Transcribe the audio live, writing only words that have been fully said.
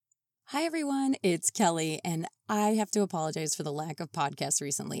Hi everyone, it's Kelly, and I have to apologize for the lack of podcasts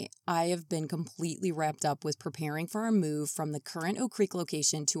recently. I have been completely wrapped up with preparing for our move from the current Oak Creek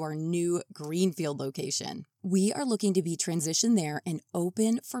location to our new Greenfield location. We are looking to be transitioned there and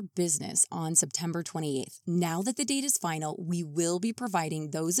open for business on September 28th. Now that the date is final, we will be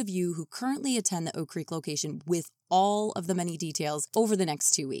providing those of you who currently attend the Oak Creek location with all of the many details over the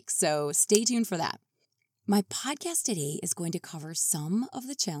next 2 weeks, so stay tuned for that. My podcast today is going to cover some of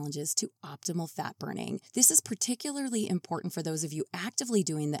the challenges to optimal fat burning. This is particularly important for those of you actively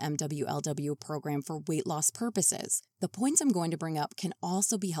doing the MWLW program for weight loss purposes. The points I'm going to bring up can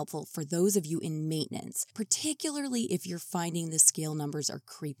also be helpful for those of you in maintenance, particularly if you're finding the scale numbers are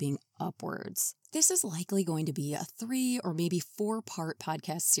creeping upwards. This is likely going to be a 3 or maybe 4-part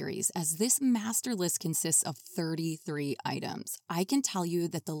podcast series, as this master list consists of 33 items. I can tell you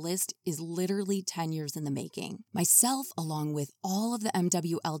that the list is literally 10 years in the making. Myself, along with all of the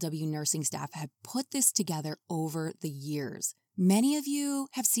MWLW nursing staff, have put this together over the years. Many of you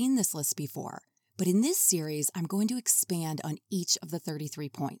have seen this list before, but in this series, I'm going to expand on each of the 33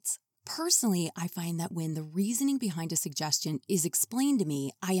 points. Personally, I find that when the reasoning behind a suggestion is explained to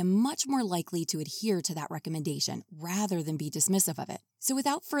me, I am much more likely to adhere to that recommendation rather than be dismissive of it. So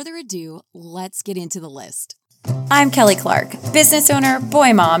without further ado, let's get into the list. I'm Kelly Clark, business owner,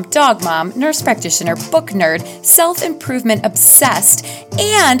 boy mom, dog mom, nurse practitioner, book nerd, self-improvement obsessed,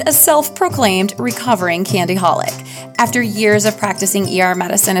 and a self-proclaimed recovering candyholic. After years of practicing ER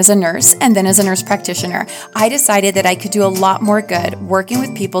medicine as a nurse and then as a nurse practitioner, I decided that I could do a lot more good working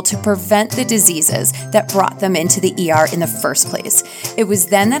with people to prevent the diseases that brought them into the ER in the first place. It was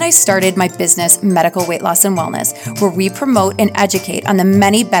then that I started my business, Medical Weight Loss and Wellness, where we promote and educate on the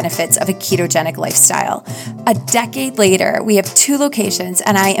many benefits of a ketogenic lifestyle. A decade later, we have 2 locations,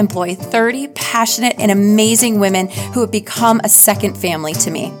 and I employ 30 passionate and amazing women who have become a second family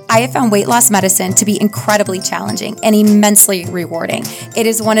to me. I have found weight loss medicine to be incredibly challenging and immensely rewarding. It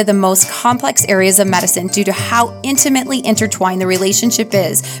is one of the most complex areas of medicine due to how intimately intertwined the relationship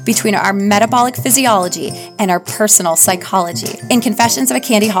is between our metabolic physiology and our personal psychology. In Confessions of a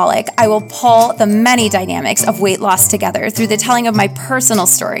Candyholic, I will pull the many dynamics of weight loss together through the telling of my personal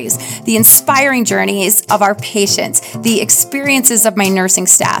stories, the inspiring journeys of our patients, the experiences of my nursing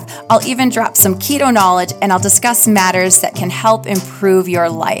staff. I'll even drop some keto knowledge, and I'll discuss matters that can help improve your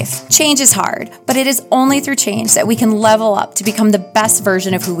life. Change is hard, but it is only through change that we can level up to become the best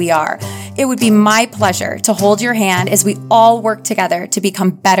version of who we are. It would be my pleasure to hold your hand as we all work together to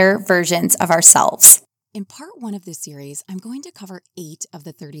become better versions of ourselves. In part 1 of this series, I'm going to cover 8 of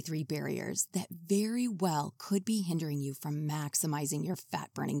the 33 barriers that very well could be hindering you from maximizing your fat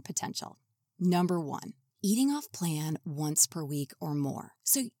burning potential. Number 1, eating off plan once per week or more.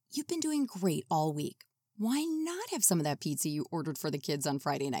 So you've been doing great all week. Why not have some of that pizza you ordered for the kids on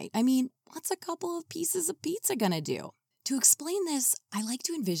Friday night? I mean, what's a couple of pieces of pizza gonna do? To explain this, I like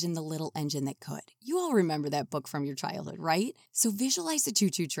to envision the little engine that could. You all remember that book from your childhood, right? So visualize the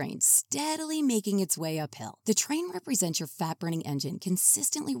choo-choo train steadily making its way uphill. The train represents your fat-burning engine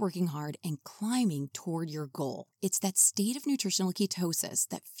consistently working hard and climbing toward your goal. It's that state of nutritional ketosis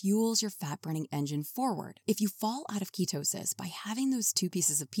that fuels your fat-burning engine forward. If you fall out of ketosis by having those 2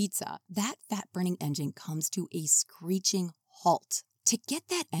 pieces of pizza, that fat-burning engine comes to a screeching halt. To get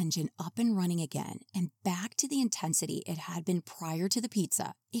that engine up and running again and back to the intensity it had been prior to the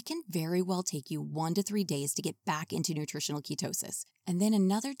pizza, it can very well take you 1 to 3 days to get back into nutritional ketosis, and then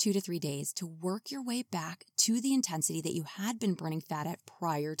another 2 to 3 days to work your way back to the intensity that you had been burning fat at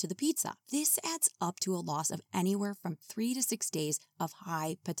prior to the pizza. This adds up to a loss of anywhere from 3 to 6 days of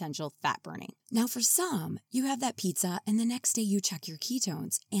high potential fat burning. Now for some, you have that pizza and the next day you check your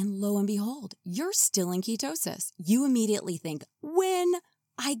ketones, and lo and behold, you're still in ketosis. You immediately think, win,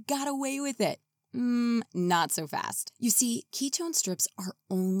 I got away with it. Not so fast. You see, ketone strips are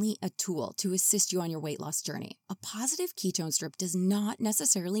only a tool to assist you on your weight loss journey. A positive ketone strip does not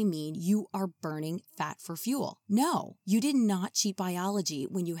necessarily mean you are burning fat for fuel. No, you did not cheat biology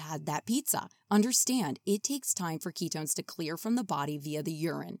when you had that pizza. Understand, it takes time for ketones to clear from the body via the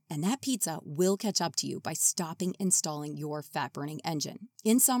urine, and that pizza will catch up to you by stopping and stalling your fat-burning engine.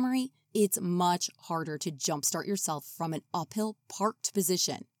 In summary, it's much harder to jumpstart yourself from an uphill parked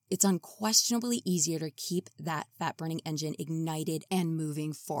position. It's unquestionably easier to keep that fat-burning engine ignited and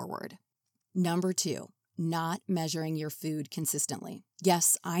moving forward. Number 2, not measuring your food consistently.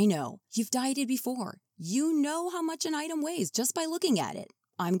 Yes, I know. You've dieted before. You know how much an item weighs just by looking at it.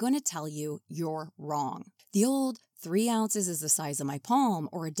 I'm going to tell you you're wrong. The old 3 ounces is the size of my palm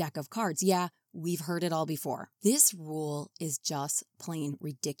or a deck of cards. Yeah, We've heard it all before. This rule is just plain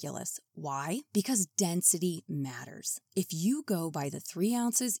ridiculous. Why? Because density matters. If you go by the 3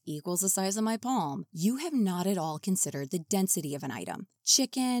 ounces equals the size of my palm, you have not at all considered the density of an item.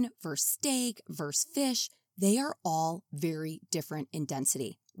 Chicken versus steak versus fish, they are all very different in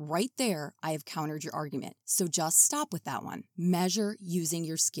density. Right there, I have countered your argument. So just stop with that one. Measure using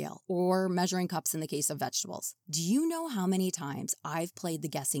your scale or measuring cups in the case of vegetables. Do you know how many times I've played the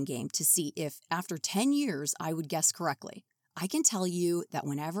guessing game to see if after 10 years I would guess correctly? I can tell you that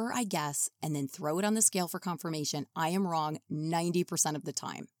whenever I guess and then throw it on the scale for confirmation, I am wrong 90% of the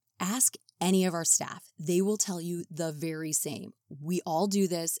time. Ask any of our staff. They will tell you the very same. We all do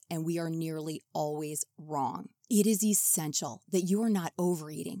this and we are nearly always wrong. It is essential that you are not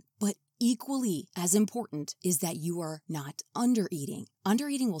overeating, but equally as important is that you are not undereating.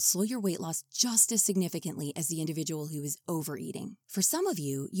 Undereating will slow your weight loss just as significantly as the individual who is overeating. For some of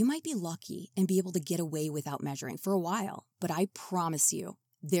you, you might be lucky and be able to get away without measuring for a while, but I promise you,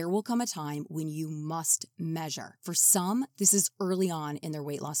 there will come a time when you must measure. For some, this is early on in their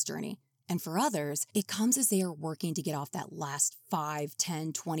weight loss journey. And for others, it comes as they are working to get off that last 5,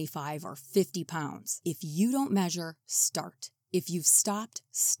 10, 25, or 50 pounds. If you don't measure, start. If you've stopped,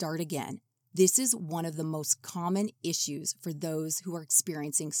 start again. This is one of the most common issues for those who are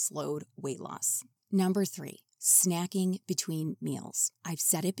experiencing slowed weight loss. Number 3, snacking between meals. I've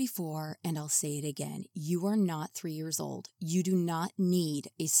said it before and I'll say it again. You are not 3 years old. You do not need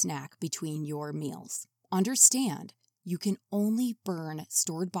a snack between your meals. Understand, you can only burn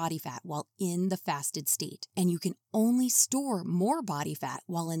stored body fat while in the fasted state, and you can only store more body fat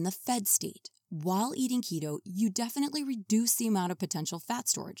while in the fed state. While eating keto, you definitely reduce the amount of potential fat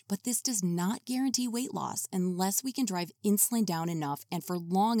storage, but this does not guarantee weight loss unless we can drive insulin down enough and for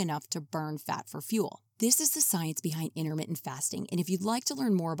long enough to burn fat for fuel. This is the science behind intermittent fasting, and if you'd like to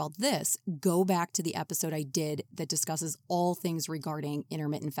learn more about this, go back to the episode I did that discusses all things regarding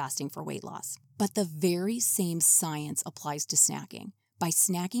intermittent fasting for weight loss. But the very same science applies to snacking. By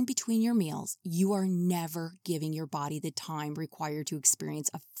snacking between your meals, you are never giving your body the time required to experience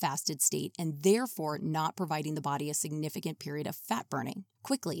a fasted state and therefore not providing the body a significant period of fat burning.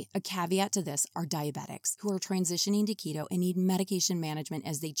 Quickly, a caveat to this are diabetics who are transitioning to keto and need medication management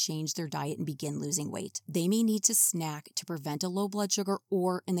as they change their diet and begin losing weight. They may need to snack to prevent a low blood sugar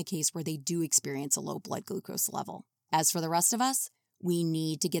or in the case where they do experience a low blood glucose level. As for the rest of us, we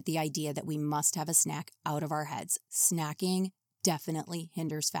need to get the idea that we must have a snack out of our heads. Snacking definitely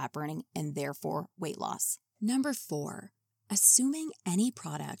hinders fat burning and therefore weight loss. Number 4, assuming any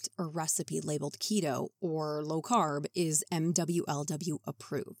product or recipe labeled keto or low carb is MWLW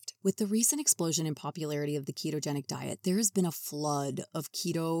approved. With the recent explosion in popularity of the ketogenic diet, there has been a flood of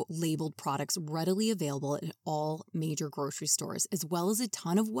keto labeled products readily available at all major grocery stores, as well as a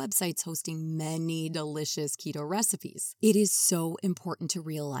ton of websites hosting many delicious keto recipes. It is so important to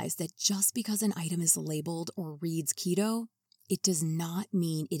realize that just because an item is labeled or reads keto, it does not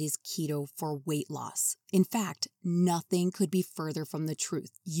mean it is keto for weight loss. In fact, nothing could be further from the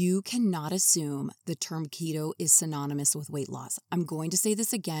truth. You cannot assume the term keto is synonymous with weight loss. I'm going to say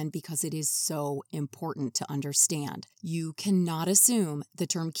this again because it is so important to understand. You cannot assume the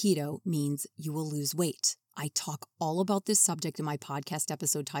term keto means you will lose weight. I talk all about this subject in my podcast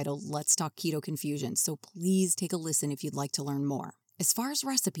episode titled Let's Talk Keto Confusion, so please take a listen if you'd like to learn more. As far as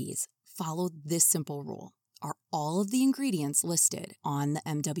recipes, follow this simple rule. Are all of the ingredients listed on the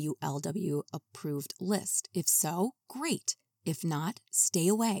MWLW approved list? If so, great. If not, stay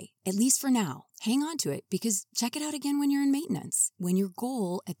away, at least for now. Hang on to it because check it out again when you're in maintenance, when your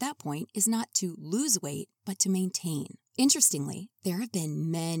goal at that point is not to lose weight, but to maintain. Interestingly, there have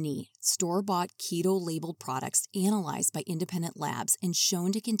been many store-bought keto-labeled products analyzed by independent labs and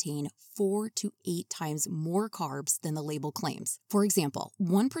shown to contain 4 to 8 times more carbs than the label claims. For example,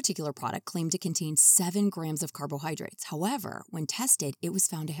 one particular product claimed to contain 7 grams of carbohydrates. However, when tested, it was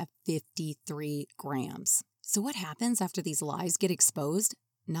found to have 53 grams. So what happens after these lies get exposed?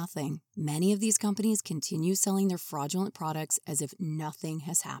 Nothing. Many of these companies continue selling their fraudulent products as if nothing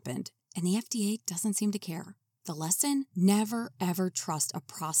has happened, and the FDA doesn't seem to care. The lesson? Never ever trust a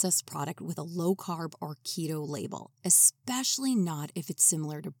processed product with a low-carb or keto label, especially not if it's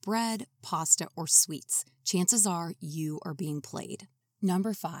similar to bread, pasta, or sweets. Chances are you are being played.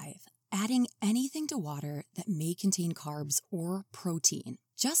 Number 5, adding anything to water that may contain carbs or protein.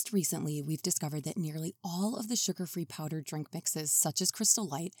 Just recently, we've discovered that nearly all of the sugar-free powdered drink mixes, such as Crystal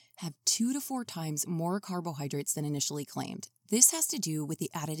Light, have 2 to 4 times more carbohydrates than initially claimed. This has to do with the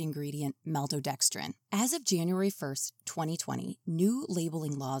added ingredient maltodextrin. As of January 1st, 2020, new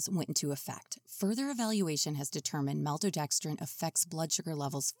labeling laws went into effect. Further evaluation has determined maltodextrin affects blood sugar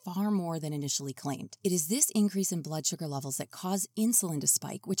levels far more than initially claimed. It is this increase in blood sugar levels that cause insulin to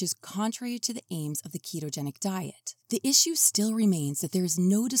spike, which is contrary to the aims of the ketogenic diet. The issue still remains that there is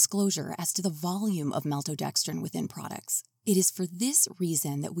no disclosure as to the volume of maltodextrin within products. It is for this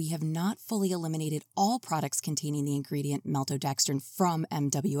reason that we have not fully eliminated all products containing the ingredient maltodextrin from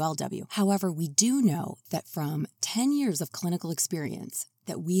MWLW. However, we do know that from 10 years of clinical experience,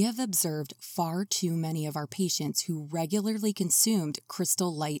 that we have observed far too many of our patients who regularly consumed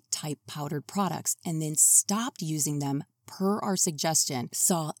Crystal Light type powdered products and then stopped using them per our suggestion,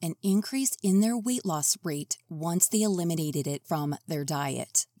 saw an increase in their weight loss rate once they eliminated it from their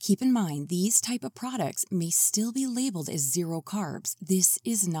diet. Keep in mind, these type of products may still be labeled as zero carbs. This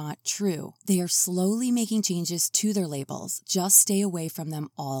is not true. They are slowly making changes to their labels. Just stay away from them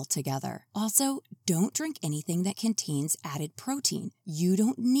altogether. Also, don't drink anything that contains added protein. You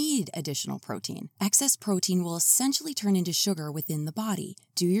don't need additional protein. Excess protein will essentially turn into sugar within the body.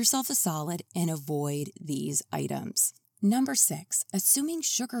 Do yourself a solid and avoid these items. Number 6, assuming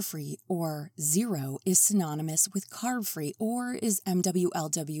sugar-free or zero is synonymous with carb-free or is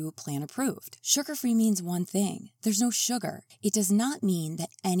MWLW plan approved. Sugar-free means one thing. There's no sugar. It does not mean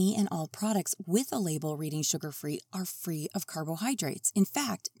that any and all products with a label reading sugar-free are free of carbohydrates. In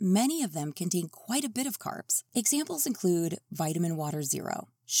fact, many of them contain quite a bit of carbs. Examples include vitamin water zero,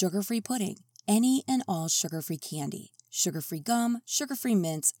 sugar-free pudding, any and all sugar-free candy, sugar-free gum, sugar-free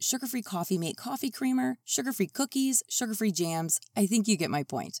mints, sugar-free Coffee Mate coffee creamer, sugar-free cookies, sugar-free jams. I think you get my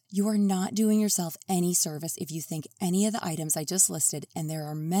point. You are not doing yourself any service if you think any of the items I just listed, and there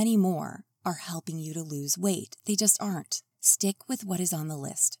are many more, are helping you to lose weight. They just aren't. Stick with what is on the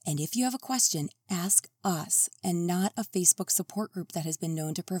list. And if you have a question, ask us and not a Facebook support group that has been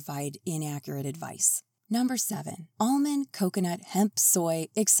known to provide inaccurate advice. Number 7, almond, coconut, hemp, soy,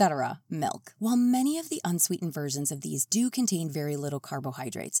 etc. milk. While many of the unsweetened versions of these do contain very little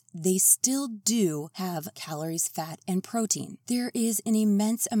carbohydrates, they still do have calories, fat, and protein. There is an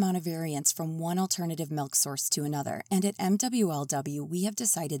immense amount of variance from one alternative milk source to another, and at MWLW, we have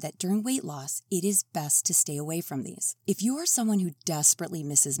decided that during weight loss, it is best to stay away from these. If you are someone who desperately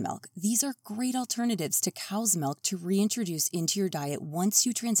misses milk, these are great alternatives to cow's milk to reintroduce into your diet once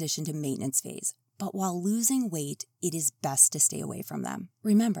you transition to maintenance phase. But while losing weight, it is best to stay away from them.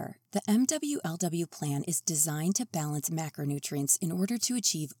 Remember, the MWLW plan is designed to balance macronutrients in order to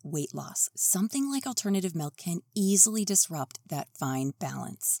achieve weight loss. Something like alternative milk can easily disrupt that fine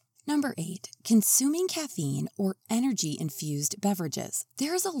balance. Number 8, consuming caffeine or energy-infused beverages.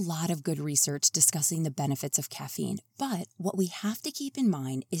 There is a lot of good research discussing the benefits of caffeine, but what we have to keep in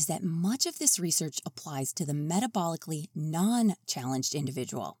mind is that much of this research applies to the metabolically non-challenged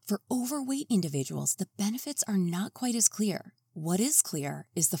individual. For overweight individuals, the benefits are not quite as clear. What is clear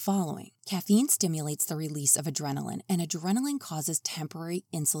is the following. Caffeine stimulates the release of adrenaline, and adrenaline causes temporary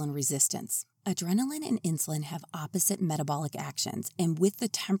insulin resistance. Adrenaline and insulin have opposite metabolic actions, and with the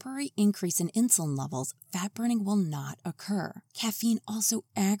temporary increase in insulin levels, fat burning will not occur. Caffeine also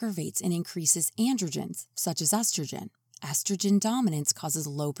aggravates and increases androgens, such as estrogen. Estrogen dominance causes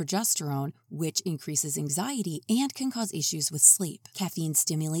low progesterone, which increases anxiety and can cause issues with sleep. Caffeine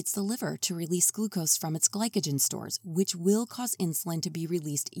stimulates the liver to release glucose from its glycogen stores, which will cause insulin to be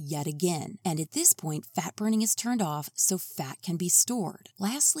released yet again. And at this point, fat burning is turned off so fat can be stored.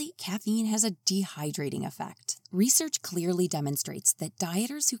 Lastly, caffeine has a dehydrating effect. Research clearly demonstrates that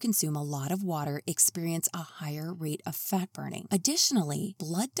dieters who consume a lot of water experience a higher rate of fat burning. Additionally,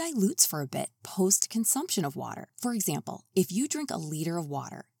 blood dilutes for a bit post-consumption of water. For example, if you drink a liter of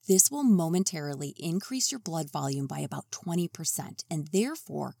water, this will momentarily increase your blood volume by about 20% and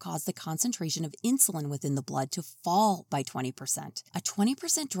therefore cause the concentration of insulin within the blood to fall by 20%. A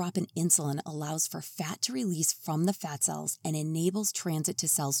 20% drop in insulin allows for fat to release from the fat cells and enables transit to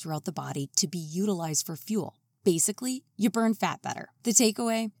cells throughout the body to be utilized for fuel. Basically, you burn fat better. The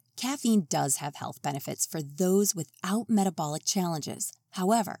takeaway? Caffeine does have health benefits for those without metabolic challenges.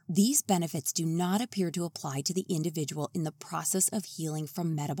 However, these benefits do not appear to apply to the individual in the process of healing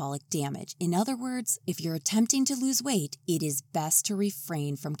from metabolic damage. In other words, if you're attempting to lose weight, it is best to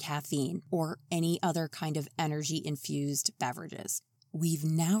refrain from caffeine or any other kind of energy-infused beverages. We've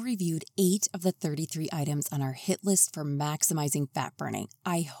now reviewed 8 of the 33 items on our hit list for maximizing fat burning.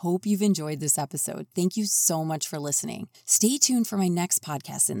 I hope you've enjoyed this episode. Thank you so much for listening. Stay tuned for my next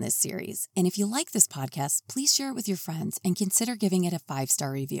podcast in this series. And if you like this podcast, please share it with your friends and consider giving it a 5-star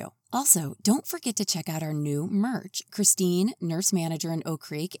review. Also, don't forget to check out our new merch. Christine, nurse manager in Oak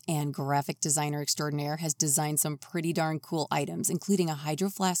Creek and graphic designer extraordinaire, has designed some pretty darn cool items, including a Hydro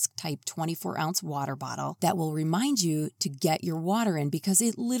Flask type 24-ounce water bottle that will remind you to get your water in because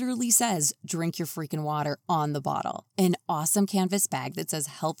it literally says, drink your freaking water on the bottle. An awesome canvas bag that says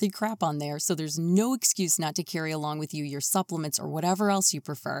healthy crap on there, so there's no excuse not to carry along with you your supplements or whatever else you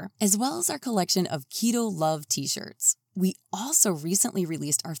prefer, as well as our collection of Keto Love t-shirts. We also recently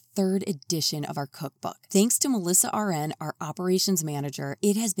released our 3rd edition of our cookbook. Thanks to Melissa RN, our operations manager,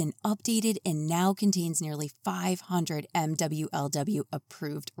 it has been updated and now contains nearly 500 MWLW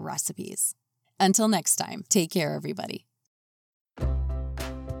approved recipes. Until next time, take care, everybody.